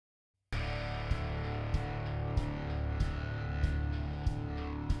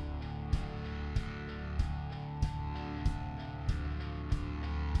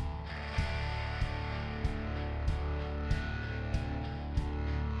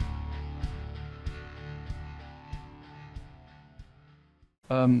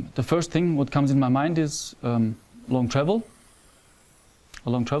the first thing what comes in my mind is a long travel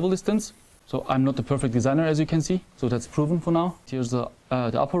distance. So I'm not the perfect designer, as you can see, so that's proven for now. Here's the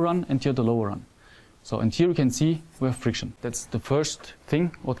upper run and here the lower run. So, and here you can see we have friction. That's the first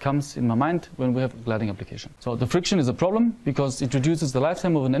thing what comes in my mind when we have a gliding application. So the friction is a problem because it reduces the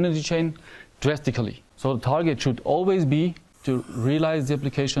lifetime of an energy chain drastically. So the target should always be to realize the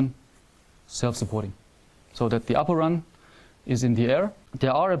application self-supporting, so that the upper run is in the air.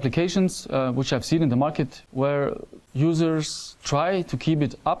 There are applications which I've seen in the market where users try to keep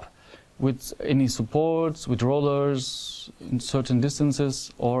it up with any supports, with rollers in certain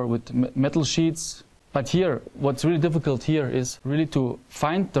distances or with metal sheets. But here, what's really difficult here is really to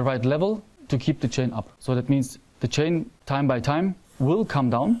find the right level to keep the chain up. So that means the chain time by time will come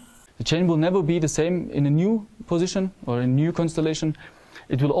down. The chain will never be the same in a new position or a new constellation.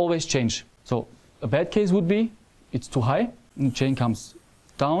 It will always change. So a bad case would be it's too high and the chain comes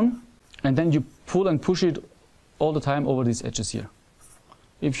down and then you pull and push it all the time over these edges here.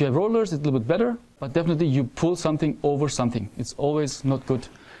 If you have rollers, it's a little bit better, but definitely you pull something over something. It's always not good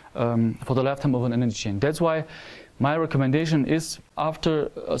for the lifetime of an energy chain. That's why my recommendation is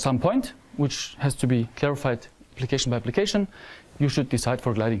after some point, which has to be clarified application by application, you should decide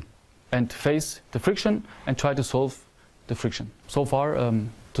for gliding and face the friction and try to solve the friction. So far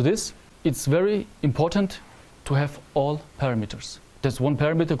to this, it's very important to have all parameters. This one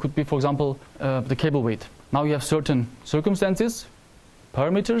parameter could be, for example, the cable weight. Now you have certain circumstances,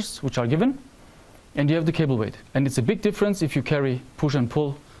 parameters which are given, and you have the cable weight. And it's a big difference if you carry push and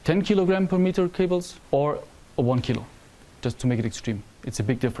pull 10 kilogram per meter cables or 1 kilo, just to make it extreme. It's a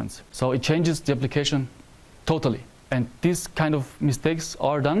big difference. So it changes the application totally. And these kind of mistakes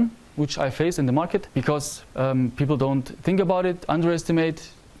are done, which I face in the market, because people don't think about it, underestimate,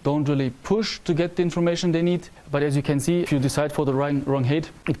 don't really push to get the information they need. But as you can see, if you decide for the wrong height,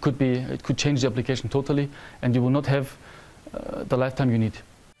 it could change the application totally, and you will not have the lifetime you need.